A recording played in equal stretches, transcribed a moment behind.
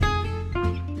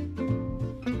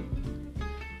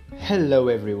Hello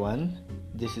everyone,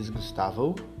 this is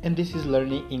Gustavo and this is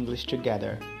Learning English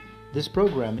Together. This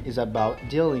program is about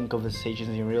dealing conversations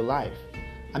in real life.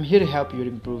 I'm here to help you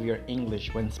improve your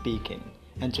English when speaking,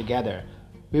 and together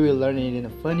we will learn it in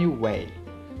a funny way.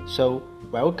 So,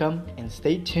 welcome and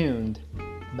stay tuned.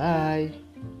 Bye!